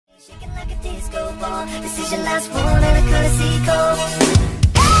call. This is your last one and a courtesy call.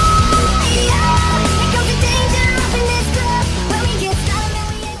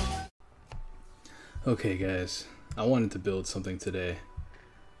 Okay guys, I wanted to build something today,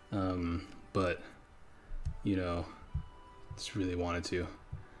 but you know, just really wanted to.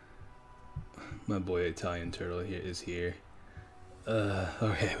 My boy Italian Turtle is here.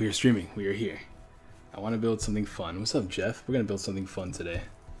 Okay, we are streaming, we are here. I want to build something fun. What's up, Jeff? We're gonna build something fun today.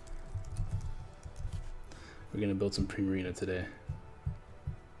 We're gonna build some Primarina today.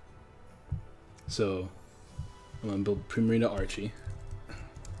 So I'm gonna build Primarina Archie.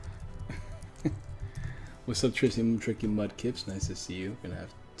 What's up, Tricky Mudkips? Nice to see you. We're gonna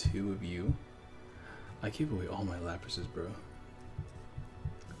have 2 of you. I gave away all my Lapises, bro.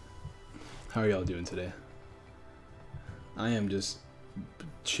 How are y'all doing today? I am just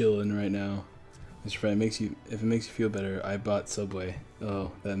chilling right now. Mr. Fred, if it makes you feel better, I bought Subway.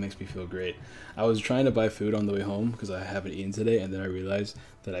 Oh, that makes me feel great. I was trying to buy food on the way home because I haven't eaten today, and then I realized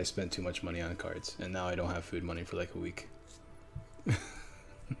that I spent too much money on cards, and now I don't have food money for like a week.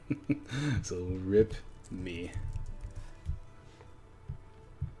 So rip me.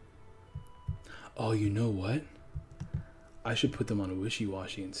 Oh, you know what? I should put them on a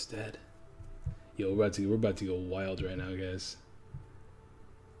wishy-washy instead. Yo, we're about to go wild right now, guys.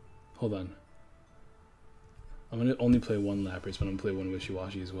 Hold on. I'm gonna only play 1 Lapras, but I'm gonna play 1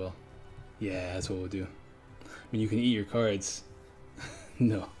 wishy-washy as well. Yeah, that's what we'll do. I mean, you can eat your cards.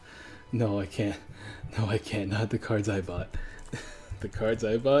 No, I can't. No, I can't. Not the cards I bought. The cards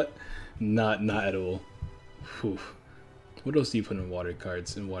I bought, not edible. Whew. What else do you put in water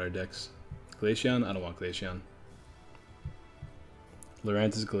cards, in water decks? Glaceon? I don't want Glaceon.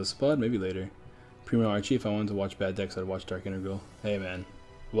 Lurantis, Gliscod? Maybe later. Primo Archie, if I wanted to watch bad decks, I'd watch Dark Integral. Hey man,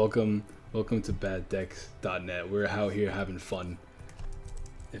 welcome to baddecks.net. We're out here having fun.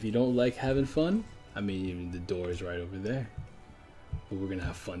 If you don't like having fun, I mean, even the door is right over there. But we're gonna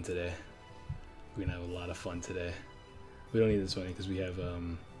have fun today. We're gonna have a lot of fun today. We don't need this money because we have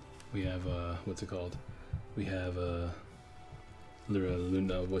what's it called? We have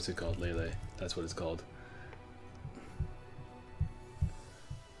Luna, what's it called? Lele. That's what it's called.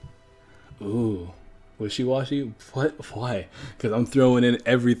 Ooh, wishy-washy? What? Why? Because I'm throwing in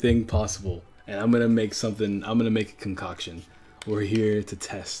everything possible, and I'm gonna make something. I'm gonna make a concoction. We're here to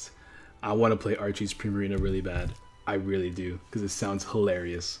test. I want to play Archie's Primarina really bad. I really do, because it sounds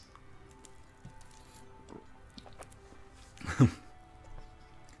hilarious.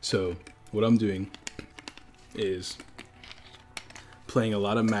 So what I'm doing is playing a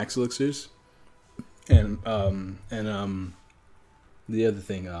lot of max elixirs and the other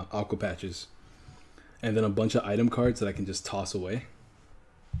thing, aqua patches, and then a bunch of item cards that I can just toss away.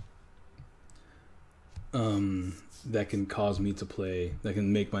 That can cause me to play, that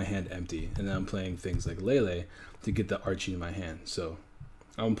can make my hand empty, and then I'm playing things like Lele to get the Archie in my hand. So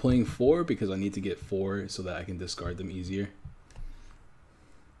I'm playing 4 because I need to get 4 so that I can discard them easier.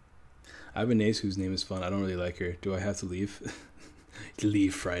 I have an ace whose name is fun. I don't really like her. Do I have to leave?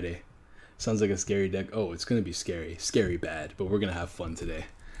 Leave Friday. Sounds like a scary deck. Oh, it's gonna be scary. Scary bad, but we're gonna have fun today.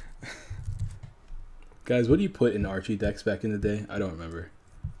 Guys, what do you put in Archie decks back in the day? I don't remember.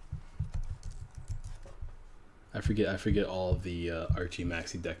 I forget all of the Archie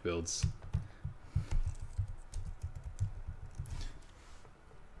maxi deck builds.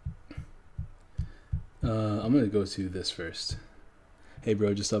 I'm gonna go to this first. Hey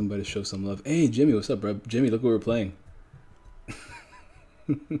bro, just stopping by to show some love. Hey Jimmy, what's up, bro? Jimmy, look what we're playing.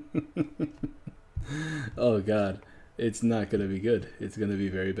 Oh god, it's not gonna be good. It's gonna be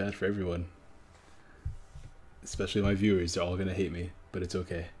very bad for everyone, especially my viewers. They're all gonna hate me, but it's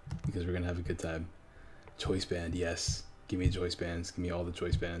okay because we're gonna have a good time. Choice band, yes, give me choice bands, give me all the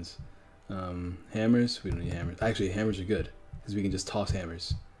choice bands. Hammers, we don't need hammers. Actually, hammers are good because we can just toss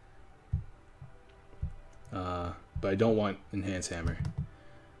hammers. But I don't want enhanced hammer.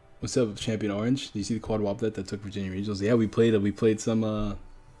 What's up, Champion Orange? Do you see the quad woblet that took Virginia Regionals? Yeah, we played some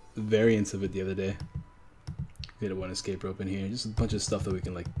variants of it the other day. We had 1 escape rope in here. Just a bunch of stuff that we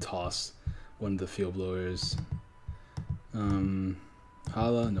can like toss. 1 of the field blowers.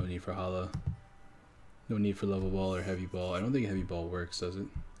 Hala, no need for Hala. No need for level ball or heavy ball. I don't think heavy ball works, does it?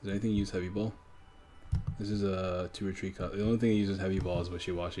 Does anything use heavy ball? This is a 2 retreat. The only thing that uses heavy ball is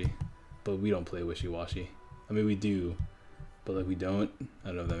wishy-washy, but we don't play wishy-washy. I mean, we do, but like we don't. I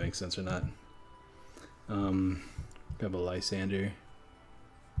don't know if that makes sense or not. Grab a Lysander.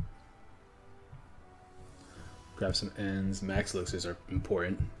 Grab some ends. Max elixirs are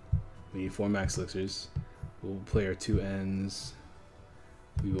important. We need 4 max elixirs. We'll play our 2 ends.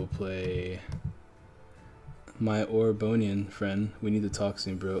 We will play my Orbonian friend. We need to talk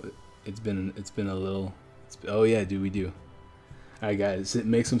soon, bro. It's been a little. Oh yeah, dude, we do. All right, guys,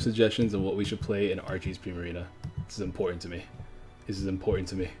 make some suggestions on what we should play in Archie's Primarina. This is important to me. This is important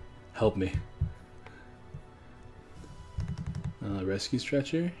to me. Help me. Rescue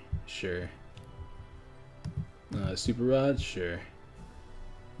Stretcher, sure. Super Rod, sure.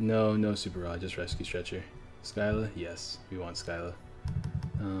 No, no Super Rod, just Rescue Stretcher. Skyla, yes, we want Skyla.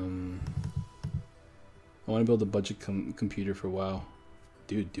 I want to build a budget computer for WoW.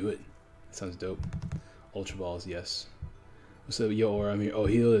 Dude, do it. That sounds dope. Ultra Balls, yes. What's up, yo, Aura, I'm here. Oh,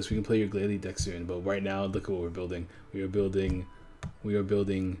 heal this. We can play your Glalie deck soon. But right now, look at what we're building. We are building.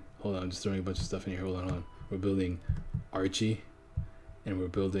 Hold on, I'm just throwing a bunch of stuff in here. Hold on. We're building Archie, and we're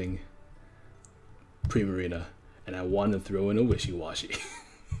building Primarina. And I want to throw in a wishy-washy.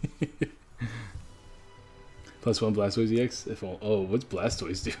 +1 Blastoise EX. Oh, what's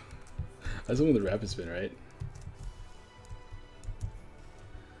Blastoise do? That's the one with the Rapid Spin, right?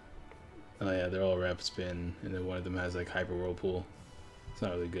 Oh yeah, they're all Rapid Spin, and then one of them has like Hyper Whirlpool. It's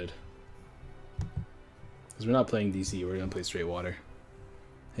not really good. Because we're not playing DC, we're gonna play straight water.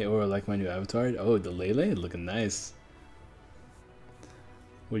 Hey, Aura, like my new avatar? Oh, the Lele? Looking nice.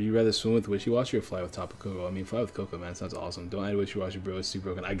 Would you rather swim with Wishy-Washy or fly with Togekiss? I mean, fly with Coco, man. Sounds awesome. Don't add Wishy-Washy, bro. It's too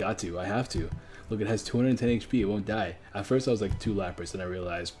broken. I got to. I have to. Look, it has 210 HP. It won't die. At first, I was like 2 Lapras, and I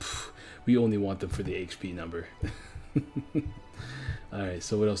realized, we only want them for the HP number. Alright,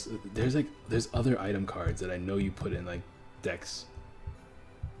 so what else? There's other item cards that I know you put in, like, decks.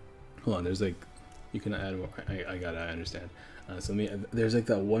 Hold on, there's like, you can add more. I got it, I understand. So there's like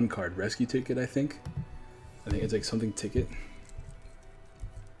that one card, Rescue Ticket, I think it's like something ticket.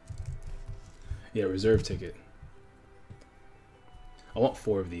 Yeah, Reserve Ticket. I want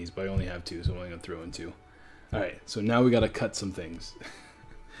 4 of these, but I only have 2, so I'm only gonna throw in 2. Alright, so now we gotta cut some things.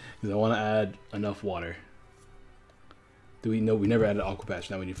 Because I want to add enough water. Do we know we never added Aqua Patch?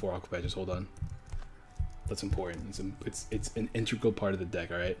 Now we need 4 Aqua Patches. Hold on. That's important. It's an integral part of the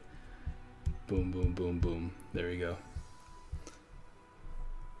deck, alright? Boom, boom, boom, boom. There we go.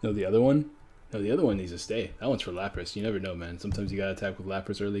 No, the other one? No, the other one needs to stay. That one's for Lapras. You never know, man. Sometimes you gotta attack with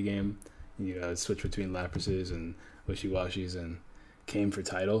Lapras early game. You gotta switch between Laprases and Wishy-Washies and Came for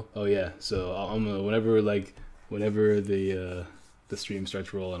title. Oh yeah. So I'm gonna whenever the stream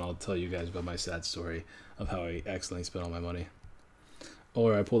starts rolling, I'll tell you guys about my sad story of how I accidentally spent all my money.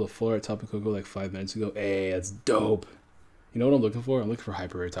 Or I pulled a full art Tapu Koko like 5 minutes ago. Hey, that's dope. You know what I'm looking for? I'm looking for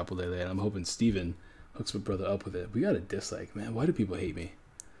Hyper Rare Tapu Lele, and I'm hoping Steven hooks my brother up with it. We got a dislike, man. Why do people hate me?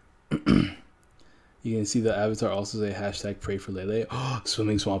 You can see the avatar also say hashtag pray for Lele. Oh,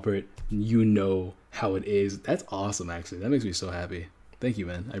 Swimming Swampert. You know how it is. That's awesome, actually. That makes me so happy. Thank you,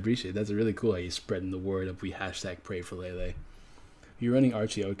 man. I appreciate it. That's really cool how you spreading the word of we hashtag pray for Lele. If you're running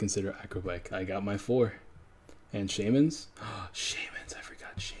Archie, I would consider Acrobatic. I got my 4. And Shamans? Oh, Shamans. I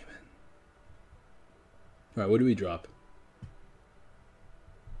forgot Shaman. Alright, what do we drop?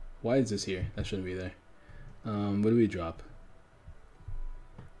 Why is this here? That shouldn't be there. What do we drop?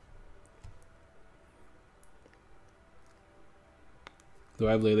 Do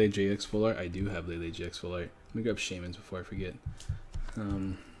I have Lele JX full art? I do have Lele JX full art. Let me grab Shamans before I forget. I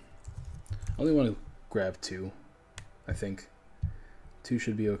only want to grab 2, I think. 2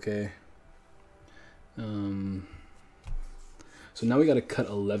 should be okay. So now we gotta cut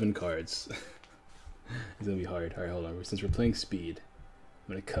 11 cards. It's gonna be hard. Alright, hold on. Since we're playing speed,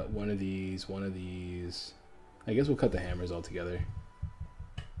 I'm gonna cut one of these. I guess we'll cut the hammers all together.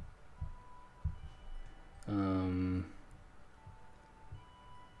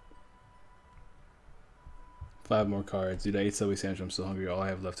 5 more cards. Dude, I ate Subway sandwich. I'm still hungry. All I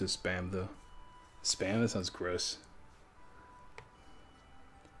have left is Spam, though. Spam? That sounds gross.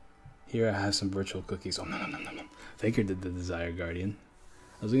 Here I have some virtual cookies. Oh, no. Thank you, the Desire Guardian.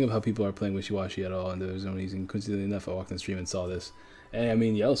 I was thinking of how people are playing Wishy-Washy at all, and there was no reason. Coincidentally enough, I walked in the stream and saw this. And I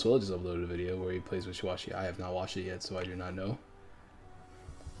mean, Yellow Swell just uploaded a video where he plays Wishy-Washy. I have not watched it yet, so I do not know.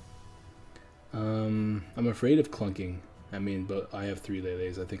 I'm afraid of clunking. I mean, but I have 3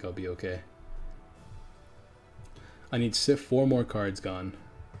 Leles. I think I'll be okay. I need 4 more cards gone.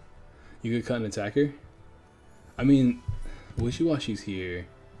 You could cut an attacker? I mean, Wishy-Washy's here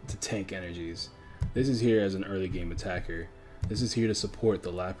to tank energies. This is here as an early game attacker. This is here to support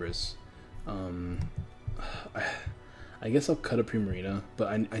the Lapras. I guess I'll cut a Primarina, but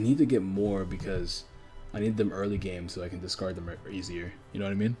I need to get more because I need them early game so I can discard them easier. You know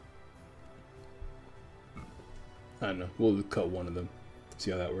what I mean? I don't know. We'll cut one of them.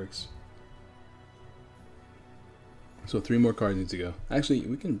 See how that works. So 3 more cards need to go. Actually,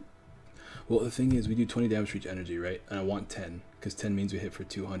 we can... Well, the thing is, we do 20 damage for each energy, right? And I want 10, because 10 means we hit for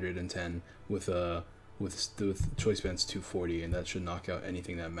 210 with with choice band's 240, and that should knock out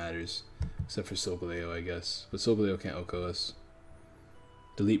anything that matters, except for Solgaleo, I guess. But Solgaleo can't OHKO us.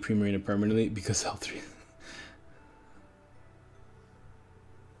 Delete Primarina permanently because L3.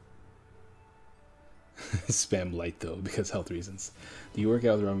 Spam light though because health reasons. Do you work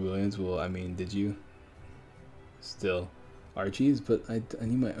out with Ron Williams? Well, I mean, did you? Still, Archie's, but I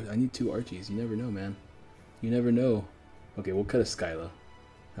need 2 Archies. You never know, man. You never know. Okay, we'll cut a Skyla.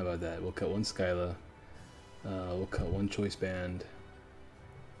 How about that? We'll cut 1 Skyla. We'll cut 1 choice band,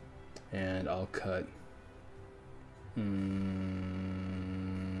 and I'll cut.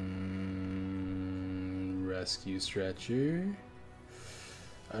 Rescue Stretcher.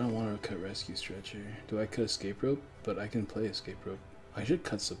 I don't want to cut Rescue Stretcher. Do I cut Escape Rope? But I can play Escape Rope. I should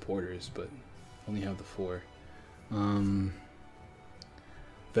cut Supporters, but only have the 4. Vetro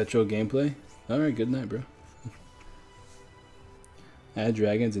gameplay? Alright, good night, bro. Add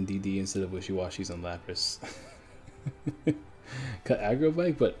Dragons and DD instead of Wishy-Washies and Lapras. Cut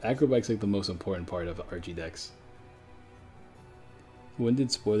Agrobike? But Agrobike's like the most important part of Archie decks. When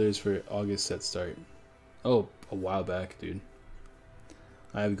did spoilers for August set start? Oh, a while back, dude.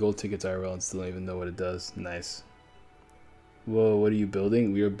 I have gold tickets IRL and still don't even know what it does. Nice. Whoa, what are you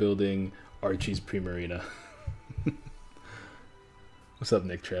building? We are building Archie's Primarina. What's up,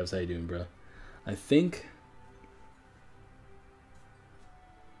 Nick Travs? How you doing, bro? I think...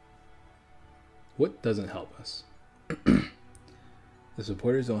 What doesn't help us? The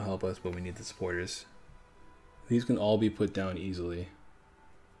supporters don't help us, but we need the supporters. These can all be put down easily.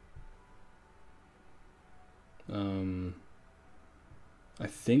 I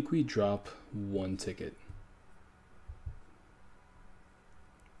think we drop 1 ticket.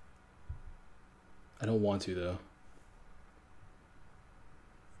 I don't want to though.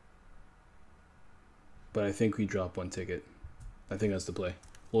 But I think we drop 1 ticket. I think that's the play.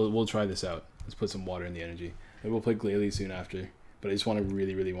 We'll try this out. Let's put some water in the energy. Maybe we'll play Glalie soon after. But I just want to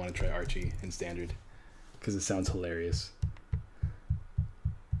really want to try Archie in standard because it sounds hilarious.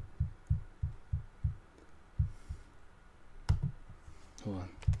 Hold on.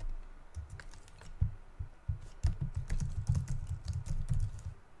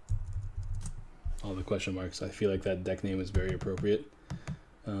 All the question marks. I feel like that deck name is very appropriate.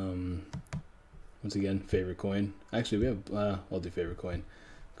 Once again, favorite coin. Actually, we have. I'll do favorite coin.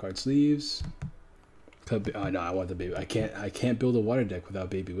 Card sleeves. Oh no, I want the baby. I can't build a water deck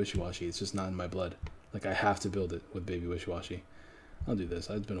without Baby Wishy-Washy. It's just not in my blood. Like I have to build it with Baby Wishy-Washy. I'll do this.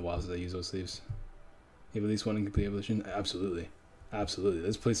 It's been a while since I used those sleeves. You have at least 1 incomplete evolution. Absolutely. Absolutely.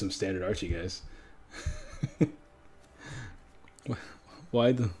 Let's play some standard Archie, guys.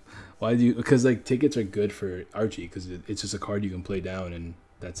 Why do you? Because like tickets are good for Archie because it's just a card you can play down and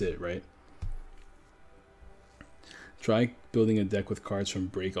that's it, right? Try building a deck with cards from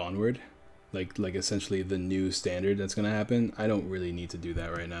Break onward, like essentially the new standard that's gonna happen. I don't really need to do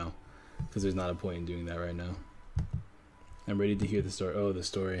that right now because there's not a point in doing that right now. I'm ready to hear the story. Oh, the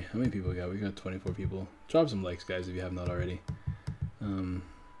story. How many people we got? We got 24 people. Drop some likes, guys, if you have not already.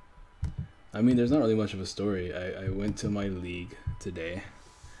 I mean, there's not really much of a story. I went to my league today,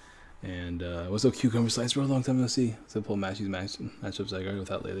 and what's up, Cucumber Slice, bro? Long time no see. So pull matchups I got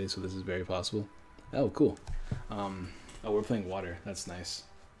without Lele, so this is very possible. Oh, cool. Oh, we're playing water. That's nice.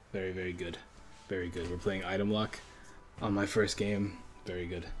 Very good. Very good. We're playing item lock on my first game. Very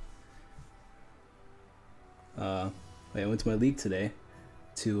good. I went to my league today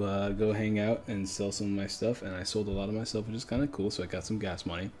to go hang out and sell some of my stuff, and I sold a lot of my stuff, which is kind of cool. So I got some gas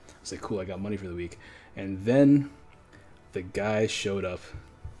money. I was like, cool, I got money for the week. And then the guy showed up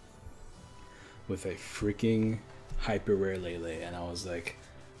with a freaking hyper rare Lele, and I was like,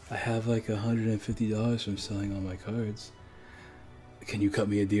 I have like $150 from selling all my cards. Can you cut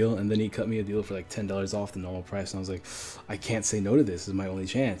me a deal? And then he cut me a deal for like $10 off the normal price, and I was like, I can't say no to this. This is my only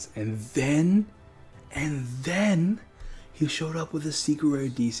chance. And then he showed up with a secret rare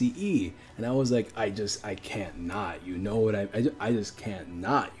DCE, and I was like, I can't not, you know what I just can't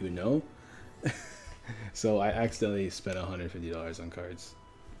not, you know. So I accidentally spent $150 on cards.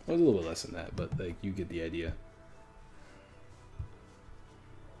 It was a little bit less than that, but like you get the idea.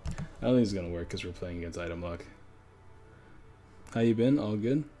 I don't think it's gonna work because we're playing against item lock. How you been? All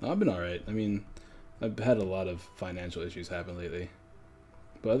good? I've been alright. I mean, I've had a lot of financial issues happen lately,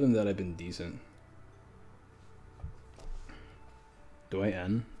 but other than that, I've been decent. Do I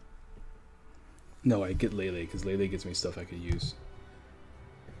N? No, I get Lele because Lele gets me stuff I could use.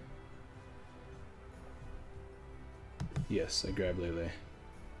 Yes, I grab Lele. If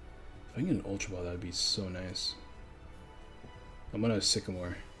I can get an Ultra Ball, that would be so nice. I'm gonna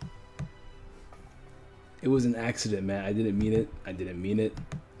Sycamore. It was an accident, man. I didn't mean it.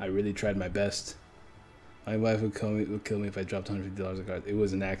 I really tried my best. My wife would kill me if I dropped $150 of cards. It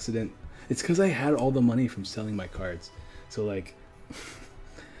was an accident. It's because I had all the money from selling my cards. So, like,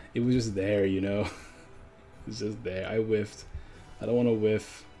 it was just there, you know? It's just there. I whiffed. I don't want to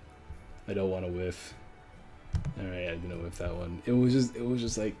whiff. I don't want to whiff. Alright, I didn't whiff that one. It was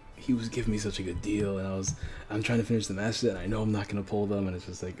just like, he was giving me such a good deal, and I'm trying to finish the master set, and I know I'm not going to pull them, and it's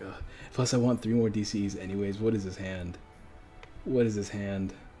just like, ugh. Plus I want 3 more DCs anyways. What is this hand? What is this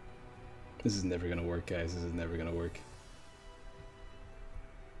hand? This is never going to work, guys. This is never going to work.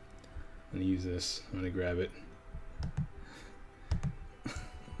 I'm going to use this. I'm going to grab it.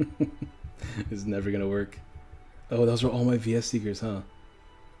 This is never going to work. Oh, those are all my VS Seekers, huh?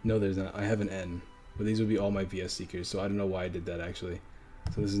 No, there's not. I have an N. But these would be all my VS Seekers, so I don't know why I did that, actually.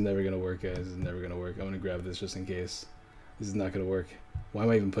 So this is never going to work, guys. This is never going to work. I'm going to grab this just in case. This is not going to work. Why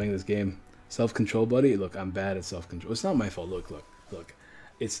am I even playing this game? Self-control, buddy? Look, I'm bad at self-control. It's not my fault. Look.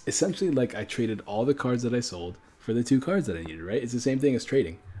 It's essentially like I traded all the cards that I sold for the 2 cards that I needed, right? It's the same thing as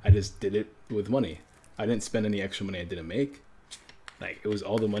trading. I just did it with money. I didn't spend any extra money I didn't make. Like, it was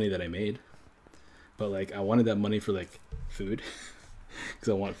all the money that I made. But, like, I wanted that money for, like, food. Because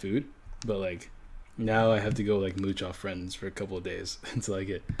I want food. But, like, now I have to go, like, mooch off friends for a couple of days until I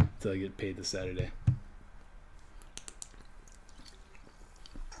get paid this Saturday.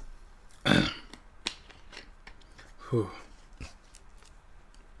 Whew.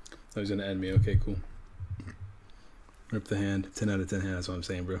 I was gonna end me. Okay, cool. Rip the hand. 10 out of 10 hand. That's what I'm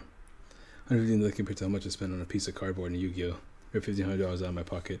saying, bro. 115 compared to how much I spent on a piece of cardboard in Yu-Gi-Oh. Rip $1,500 out of my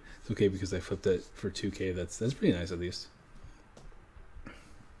pocket. It's okay because I flipped it for 2K. That's pretty nice, at least.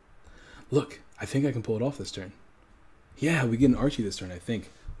 Look, I think I can pull it off this turn. Yeah, we get an Archie this turn. I think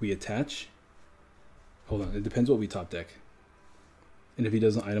we attach. Hold on. It depends what we top deck. And if he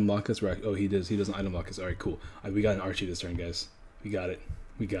doesn't item lock us, we're oh, he does. He doesn't item lock us. All right, cool. We got an Archie this turn, guys. We got it.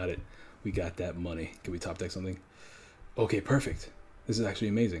 We got it. We got that money. Can we top deck something? Okay, perfect. This is actually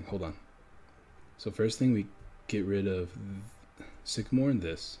amazing. Hold on. So first thing, we get rid of Sycamore and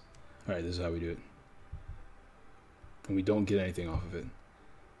this. All right, this is how we do it. And we don't get anything off of it.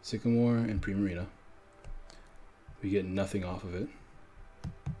 Sycamore and Primarina. We get nothing off of it.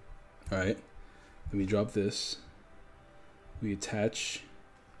 All right. Then we drop this. We attach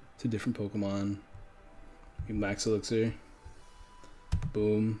to different Pokemon. We max Elixir.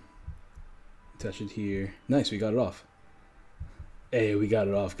 Boom. Attach it here. Nice, we got it off. Hey, we got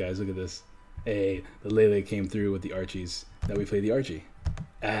it off, guys. Look at this. Hey, the Lele came through with the Archies. Now we play the Archie.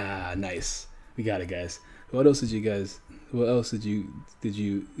 Ah, nice. We got it, guys. What else did you guys? What else did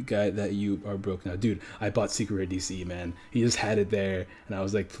you guy that you are broke now, dude? I bought Secret Rare DC, man. He just had it there, and I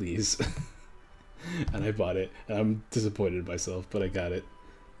was like, please. And I bought it, and I'm disappointed in myself, but I got it.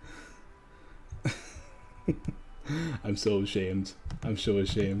 I'm so ashamed. I'm so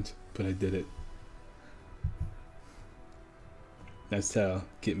ashamed, but I did it. That's how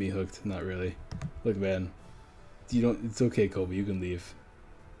get me hooked. Not really. Look, man. You don't. It's okay, Kobe. You can leave.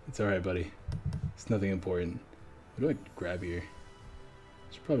 It's all right, buddy. It's nothing important. What do I grab here?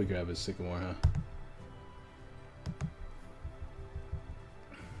 I should probably grab a Sycamore, huh?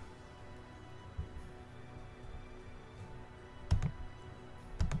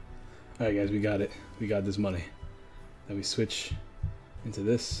 Alright, guys, we got it. We got this money. Then we switch into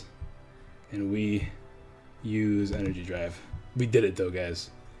this, and we use Energy Drive. We did it, though,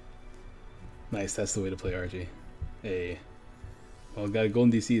 guys. Nice, that's the way to play Archie. Hey. Well, got a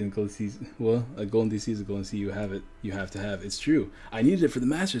golden DC and golden DC. Well, a golden DC is a golden DC. You have it. You have to have. It's true. I needed it for the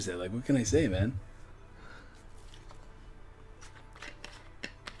master set. Like, what can I say, man?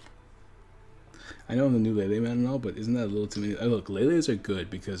 I know I'm the new Lele man and all, but isn't that a little too many? Look, Leles are good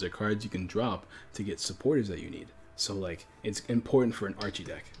because they're cards you can drop to get supporters that you need. So, like, it's important for an Archie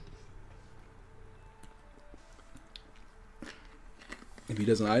deck. If he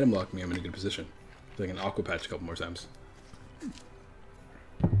doesn't item lock me, I'm in a good position. So I can Aqua Patch a couple more times.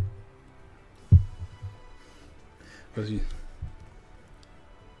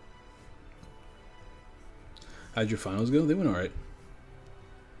 How'd your finals go? They went alright.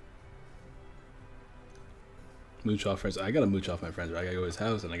 Mooch off friends. I gotta mooch off my friends. I gotta go to his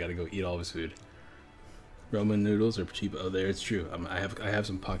house and I gotta go eat all of his food. Ramen noodles are cheap. Oh, there, it's true. I have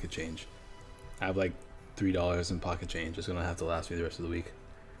some pocket change. I have like $3 in pocket change. It's gonna have to last me the rest of the week.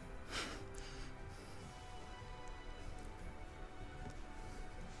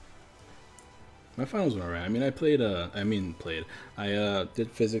 My finals went alright. I mean, I did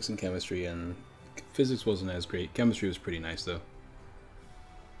physics and chemistry, and physics wasn't as great. Chemistry was pretty nice though.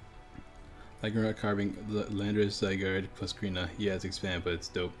 Like carving Landris, Zygarde plus Karina. Yeah, it's expand, but it's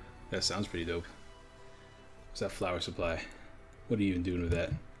dope. That sounds pretty dope. What's that flower supply? What are you even doing with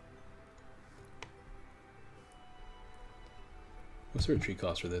that? What's the retreat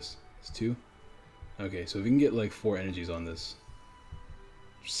cost for this? It's 2? Okay, so if we can get like 4 energies on this,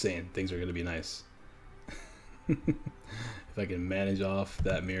 just saying, things are going to be nice. If I can manage off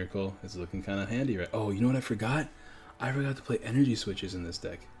that miracle, it's looking kind of handy, right? Oh, you know what I forgot? I forgot to play energy switches in this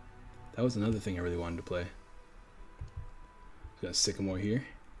deck. That was another thing I really wanted to play. Got Sycamore here.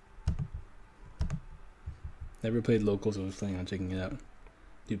 Never played locals, so I was planning on checking it out.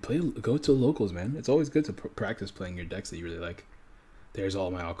 Dude, go to locals, man. It's always good to practice playing your decks that you really like. There's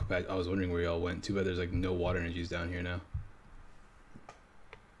all my Aqua Patch. I was wondering where y'all went. Too bad there's like no water energies down here now.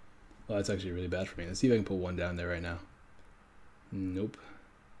 Well, that's actually really bad for me. Let's see if I can put one down there right now. Nope.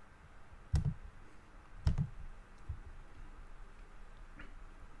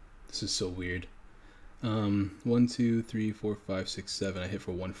 This is so weird. 1, 2, 3, 4, 5, 6, 7. I hit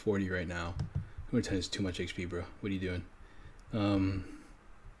for 140 right now. 210 is too much HP, bro. What are you doing?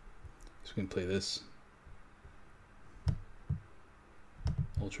 Just gonna play this.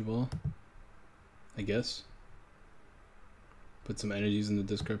 Ultra Ball, I guess. Put some energies in the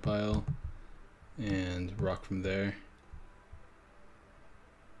discard pile and rock from there.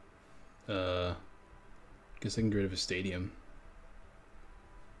 Guess I can get rid of a stadium.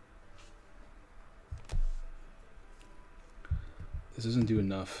 This doesn't do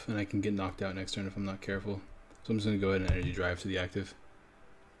enough, and I can get knocked out next turn if I'm not careful. So I'm just gonna go ahead and energy drive to the active.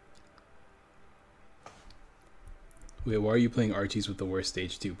 Wait, why are you playing Archie's with the worst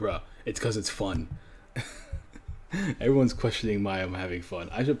stage 2? Bruh, it's because it's fun. Everyone's questioning my I'm having fun.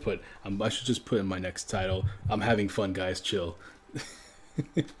 I should just put in my next title, I'm having fun, guys, chill.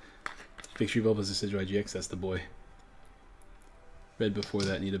 Victory Bubbles is Sigil IGX, that's the boy. Read before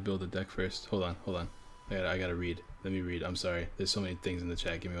that, need to build a deck first. Hold on. I gotta read. Let me read. I'm sorry. There's so many things in the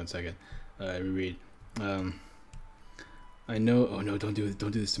chat. Give me 1 second. Let me read. I know. Oh no! Don't do it.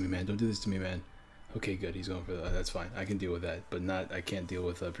 Don't do this to me, man. Don't do this to me, man. Okay, good. He's going for that. That's fine. I can deal with that, but not. I can't deal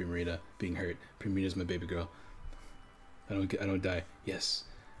with Primarina being hurt. Primarina's my baby girl. I don't die. Yes.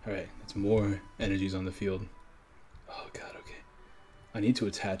 All right. That's more energies on the field. Oh god. Okay. I need to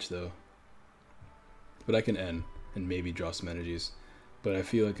attach though. But I can end and maybe draw some energies. But I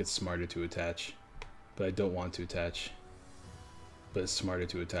feel like it's smarter to attach. But I don't want to attach. But it's smarter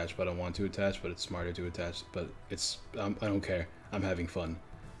to attach. But I don't want to attach. But it's smarter to attach. But it's I don't care. I'm having fun.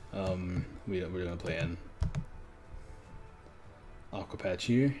 We're gonna play N. Aqua Patch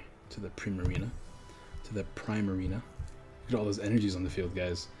here to the Primarina. Look at all those energies on the field,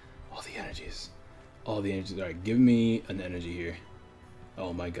 guys. All the energies. All right, give me an energy here.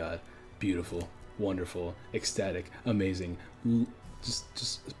 Oh my god. Beautiful. Wonderful. Ecstatic. Amazing.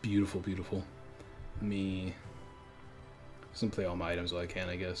 Just beautiful. Let me just play all my items while I can,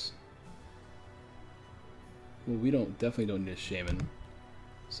 I guess. Well, we definitely don't need a shaman.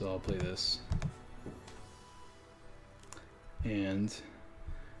 So I'll play this. And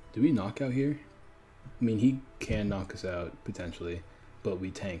do we knock out here? I mean, he can knock us out potentially, but we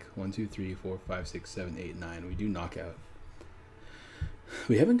tank. 1, 2, 3, 4, 5, 6, 7, 8, 9. We do knock out.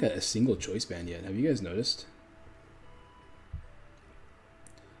 We haven't got a single choice band yet. Have you guys noticed?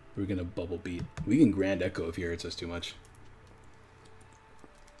 We're gonna bubble beat. We can Grand Echo if he hurts us too much.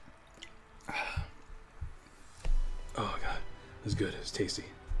 Oh god, it's good. It's tasty.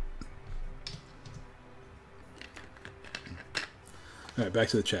 All right, back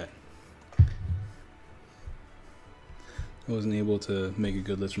to the chat. I wasn't able to make a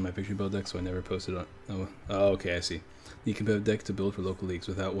good list for my picture build deck, so I never posted on. Oh, okay, I see. Need competitive deck to build for local leagues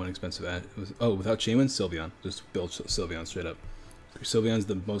without one expensive ad. Without Shaman, Sylveon. Just build Sylveon straight up. Sylveon's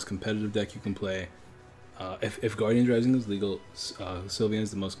the most competitive deck you can play. If Guardian Rising is legal,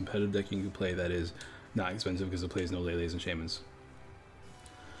 Sylveon's the most competitive deck you can play that is not expensive because it plays no Lele's and Shamans.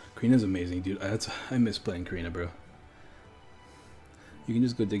 Karina's amazing, dude. I miss playing Karina, bro. You can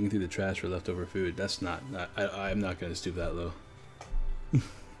just go digging through the trash for leftover food. That's not I'm not gonna stoop that low.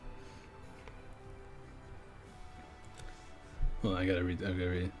 Well, I gotta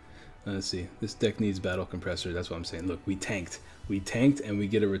read. Let's see. This deck needs Battle Compressor. That's what I'm saying. Look, we tanked. We tanked, and we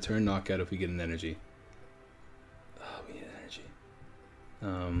get a return knockout if we get an energy. Oh, we need an energy.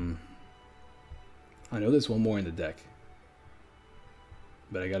 I know there's one more in the deck,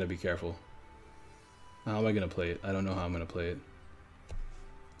 but I gotta be careful. How am I gonna play it? I don't know how I'm gonna play it.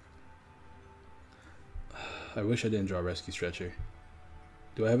 I wish I didn't draw Rescue Stretcher.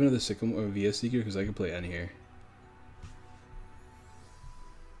 Do I have another Sycamore or VS Seeker? Because I could play N here.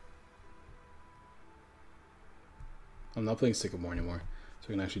 I'm not playing Sycamore anymore, so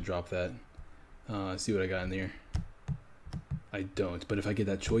I can actually drop that. See what I got in there. I don't, but if I get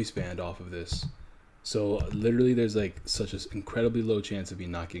that choice band off of this, so literally there's like such an incredibly low chance of me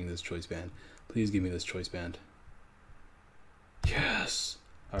not getting this choice band. Please give me this choice band. Yeah.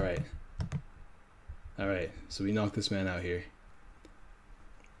 Alright. Alright, so we knock this man out here.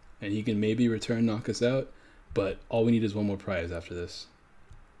 And he can maybe return knock us out, but all we need is one more prize after this.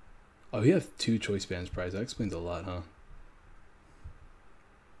 Oh, we have 2 choice bands prize. That explains a lot, huh?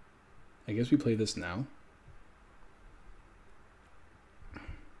 I guess we play this now.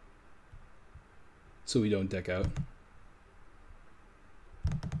 So we don't deck out.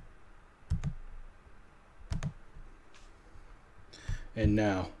 And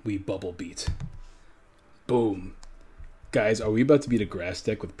now we bubble beat. Boom. Guys, are we about to beat a grass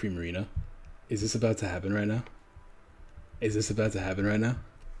deck with Primarina? Is this about to happen right now? Is this about to happen right now?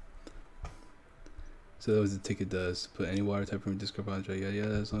 So that was the ticket does. Put any water type from Discord project. Yeah, yeah.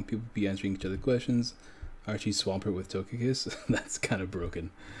 As long as people be answering each other questions. Archie Swampert with Togekiss. That's kind of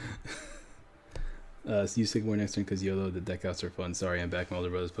broken. So you stick more next turn because YOLO, the deck outs are fun. Sorry, I'm back. My older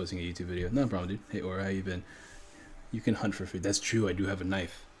brother's posting a YouTube video. No problem, dude. Hey, Aura, how you been? You can hunt for food. That's true. I do have a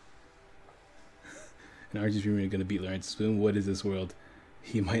knife. And Archie's Primarina gonna beat Lawrence Spoon. What is this world?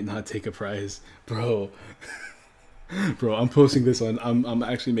 He might not take a prize, bro. Bro, I'm posting this on. I'm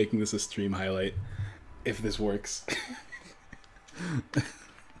actually making this a stream highlight. If this works.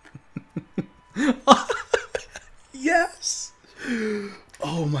 Yes.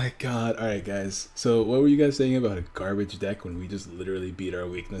 Oh my god. All right, guys. So what were you guys saying about a garbage deck when we just literally beat our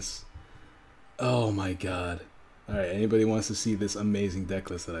weakness? Oh my god. All right. Anybody wants to see this amazing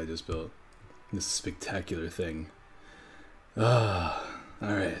deck list that I just built? This spectacular thing. All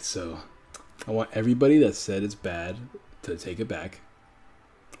right. So I want everybody that said it's bad to take it back.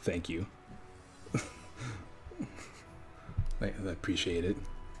 Thank you. I appreciate it.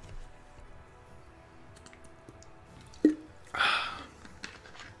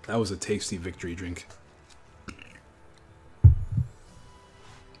 That was a tasty victory drink.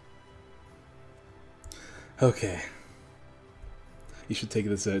 Okay. You should take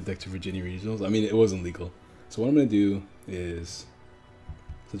this deck to Virginia Regionals. I mean, it wasn't legal. So what I'm going to do is,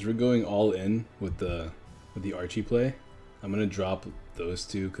 since we're going all in with the Archie play, I'm going to drop those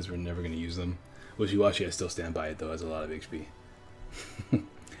 2 because we're never going to use them. Wishy-Washy, I still stand by it though, has a lot of HP. And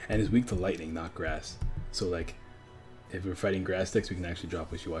it's weak to lightning, not grass. So like, if we're fighting grass decks, we can actually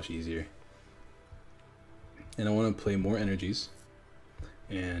drop Wishy-Washy easier. And I want to play more energies.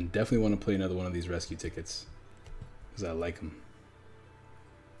 And definitely want to play another one of these rescue tickets. Because I like them.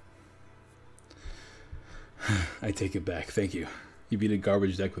 I take it back, thank you. You beat a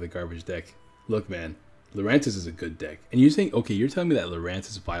garbage deck with a garbage deck. Look, man. Lurantis is a good deck. And you're saying, okay, you're telling me that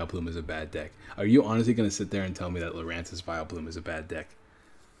Lurantis Vileplume is a bad deck. Are you honestly going to sit there and tell me that Lurantis Vileplume is a bad deck?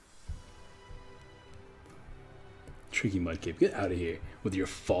 Tricky Mudkip, get out of here with your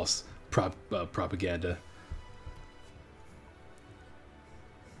false propaganda.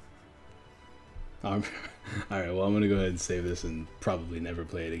 Alright, well, I'm going to go ahead and save this and probably never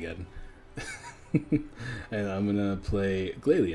play it again. And I'm going to play Glalie.